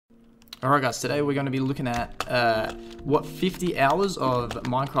Alright guys, today we're going to be looking at what 50 hours of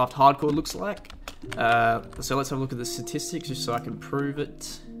Minecraft Hardcore looks like. So let's have a look at the statistics just so I can prove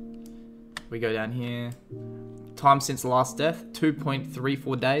it. We go down here. Time since the last death,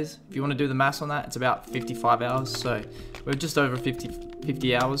 2.34 days. If you want to do the maths on that, it's about 55 hours. So we're just over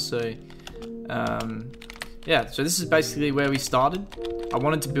 50 hours. So yeah, so this is basically where we started. I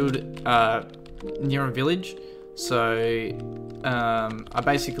wanted to build near a village. So I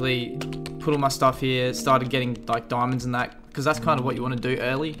basically put all my stuff here, started getting like diamonds and that, because that's kind of what you want to do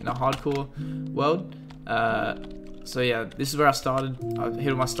early in a hardcore world. So yeah, this is where I started. I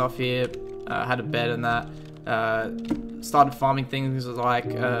hid all my stuff here, had a bed and that. Started farming things like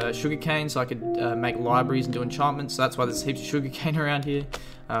sugarcane, so I could make libraries and do enchantments. So that's why there's heaps of sugarcane around here.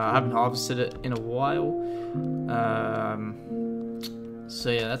 I haven't harvested it in a while.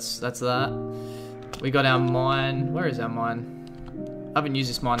 So yeah, that's that. We got our mine. Where is our mine? I haven't used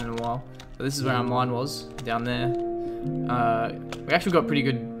this mine in a while. But this is where our mine was, down there. We actually got pretty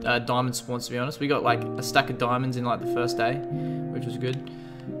good diamond spawns, to be honest. We got like a stack of diamonds in like the first day, which was good.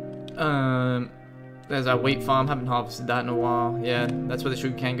 There's our wheat farm. Haven't harvested that in a while. Yeah, that's where the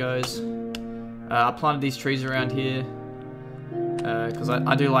sugarcane goes. I planted these trees around here because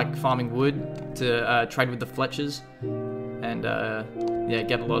I do like farming wood to trade with the Fletchers. And yeah,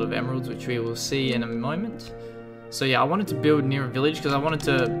 get a lot of emeralds, which we will see in a moment. So yeah, I wanted to build near a village because I wanted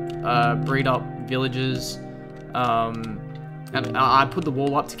to breed up villagers, and I put the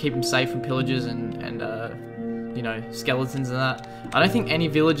wall up to keep them safe from pillagers and you know, skeletons and that. I don't think any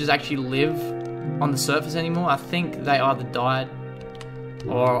villagers actually live on the surface anymore. I think they either died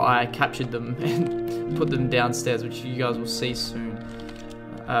or I captured them and put them downstairs, which you guys will see soon.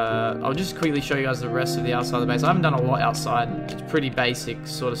 I'll just quickly show you guys the rest of the outside of the base. I haven't done a lot outside. It's pretty basic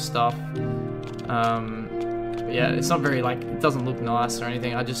sort of stuff. But yeah, it's not very like, it doesn't look nice or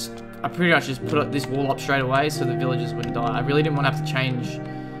anything. I pretty much just put up this wall up straight away so the villagers wouldn't die. I really didn't want to have to change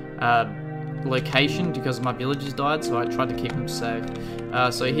location because my villagers died, so I tried to keep them safe.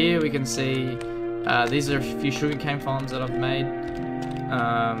 So here we can see these are a few sugarcane farms that I've made.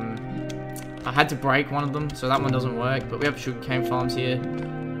 I had to break one of them, so that one doesn't work, but we have sugarcane farms here.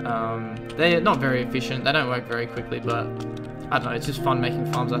 They're not very efficient, they don't work very quickly, but I don't know, it's just fun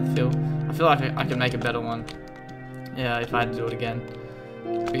making farms. I feel like I can make a better one, yeah, if I had to do it again.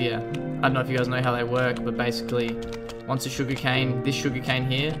 But yeah, I don't know if you guys know how they work, but basically, once this sugarcane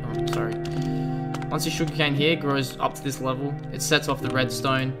here, once the sugarcane here grows up to this level, it sets off the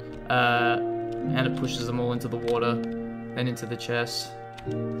redstone, and it pushes them all into the water, then into the chest.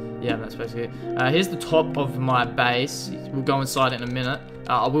 Yeah, that's basically it. Here's the top of my base. We'll go inside it in a minute.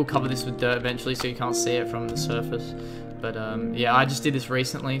 I will cover this with dirt eventually so you can't see it from the surface. But yeah, I just did this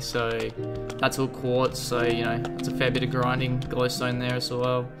recently, so that's all quartz, so you know, it's a fair bit of grinding, glowstone there as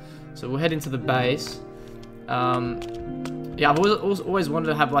well. So we'll head into the base. Yeah, I've always wanted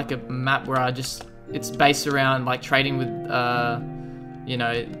to have like a map where it's based around like trading with, you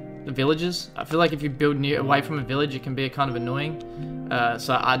know, the villages. I feel like if you build away from a village, it can be kind of annoying.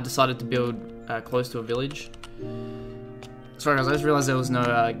 So I decided to build close to a village. Sorry guys, I just realized there was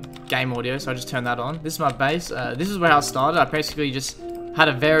no game audio, so I just turned that on. This is my base. This is where I started. I basically just had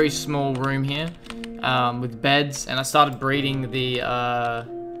a very small room here with beds, and I started breeding the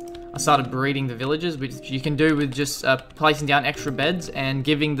villagers, which you can do with just placing down extra beds and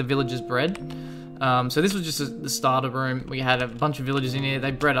giving the villagers bread. So this was just the starter room. We had a bunch of villagers in here.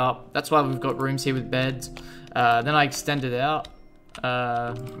 They bred up. That's why we've got rooms here with beds. Then I extended out.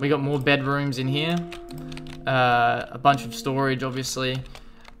 We got more bedrooms in here. A bunch of storage, obviously.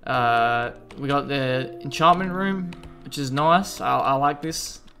 We got the enchantment room, which is nice. I like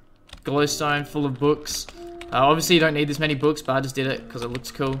this. Glowstone full of books. Obviously, you don't need this many books, but I just did it because it looks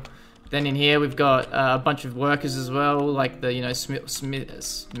cool. Then in here, we've got a bunch of workers as well, like the, you know,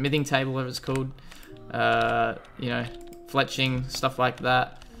 smithing table, whatever it's called. You know, fletching, stuff like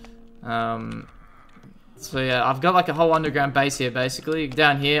that. So yeah, I've got like a whole underground base here, basically.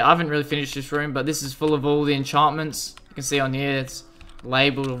 Down here, I haven't really finished this room, but this is full of all the enchantments. You can see on here, it's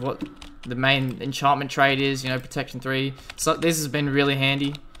labeled of what the main enchantment trade is, you know, protection 3. So this has been really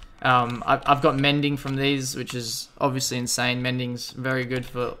handy. I've got mending from these, which is obviously insane. Mending's very good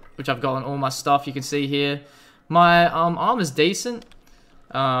for, which I've got on all my stuff. You can see here, my armor's decent.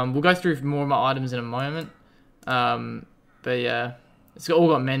 We'll go through more of my items in a moment. But yeah, it's all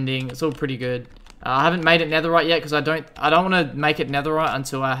got mending. It's all pretty good. I haven't made it netherite yet because I don't want to make it netherite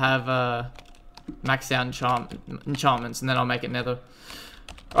until I have maxed out enchantments, and then I'll make it nether.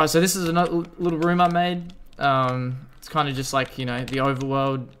 Alright, so this is another little room I made. It's kind of just like, you know, the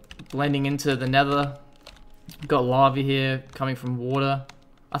overworld blending into the nether. Got lava here coming from water.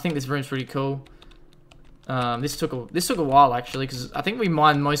 I think this room's pretty cool. This took a while actually, because I think we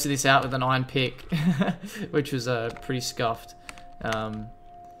mined most of this out with an iron pick, which was pretty scuffed.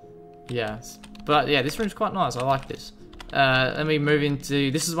 Yeah, but yeah, this room's quite nice. I like this. Let me move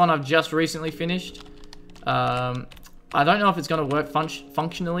into, this is one I've just recently finished. I don't know if it's going to work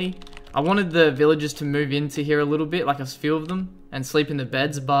functionally. I wanted the villagers to move into here a little bit, like a few of them, and sleep in the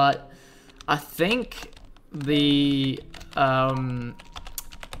beds, but I think the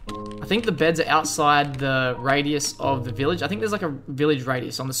beds are outside the radius of the village. I think there's like a village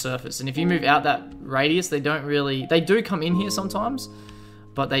radius on the surface, and if you move out that radius, they do come in here sometimes,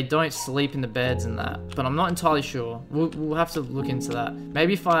 but they don't sleep in the beds and that. But I'm not entirely sure. We'll have to look into that.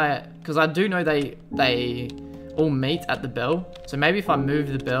 Maybe because I do know they all meet at the bell. So maybe if I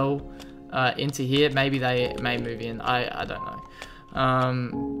move the bell into here, maybe they may move in. I don't know.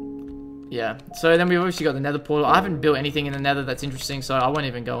 Yeah. So then we've obviously got the nether portal. I haven't built anything in the nether that's interesting, so I won't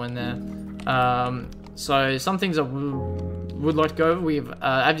even go in there. So some things I would like to go over. We've,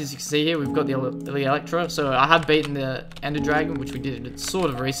 as you can see here, we've got the Electra. So I have beaten the Ender Dragon, which we did sort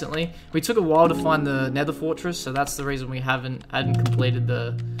of recently. We took a while to find the Nether Fortress, so that's the reason we hadn't completed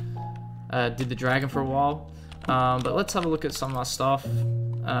did the dragon for a while. But let's have a look at some of our stuff.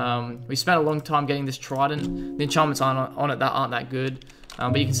 We spent a long time getting this trident. The enchantments on it that aren't that good.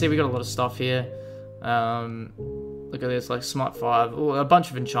 But you can see we got a lot of stuff here. Look at this, like Smite 5, a bunch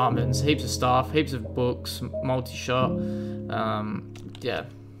of enchantments, heaps of stuff, heaps of books, multi-shot. Yeah,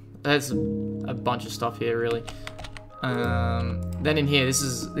 there's a bunch of stuff here, really. Then in here,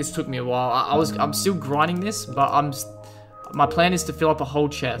 this took me a while. I'm still grinding this, but my plan is to fill up a whole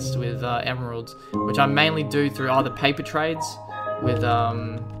chest with emeralds, which I mainly do through either paper trades with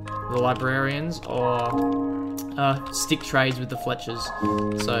the librarians or stick trades with the Fletchers.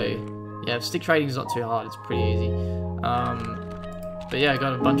 So yeah, stick trading is not too hard, it's pretty easy. But yeah, I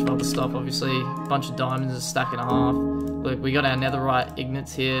got a bunch of other stuff, obviously. A bunch of diamonds, a stack and a half. Look, we got our netherite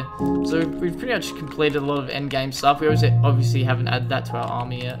ignites here. So we've pretty much completed a lot of endgame stuff. We obviously haven't added that to our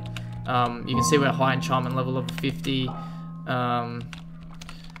army yet. You can see we're high enchantment level 50. But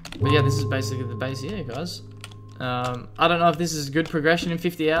yeah, this is basically the base here, guys. I don't know if this is good progression in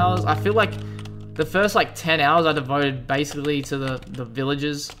 50 hours. I feel like the first like 10 hours I devoted basically to the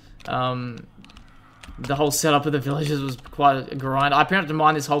villagers. The whole setup of the villagers was quite a grind. I pretty much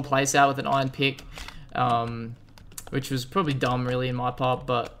mine this whole place out with an iron pick, which was probably dumb really in my part,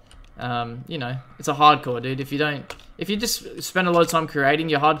 but you know, it's a hardcore, dude. If you just spend a lot of time creating,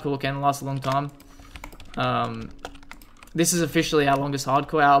 your hardcore can last a long time. This is officially our longest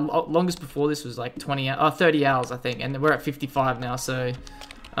hardcore. Our longest before this was like 30 hours, I think, and we're at 55 now. So,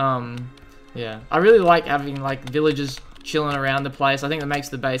 yeah, I really like having like villagers chilling around the place. I think that makes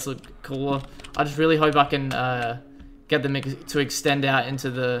the base look cooler. I just really hope I can get them to extend out into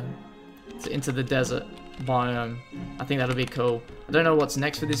the desert biome. I think that'll be cool. I don't know what's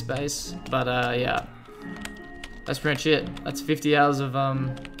next for this base, but yeah, that's pretty much it. That's 50 hours of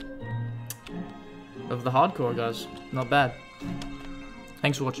the hardcore, guys. Not bad.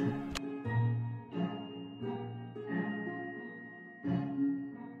 Thanks for watching.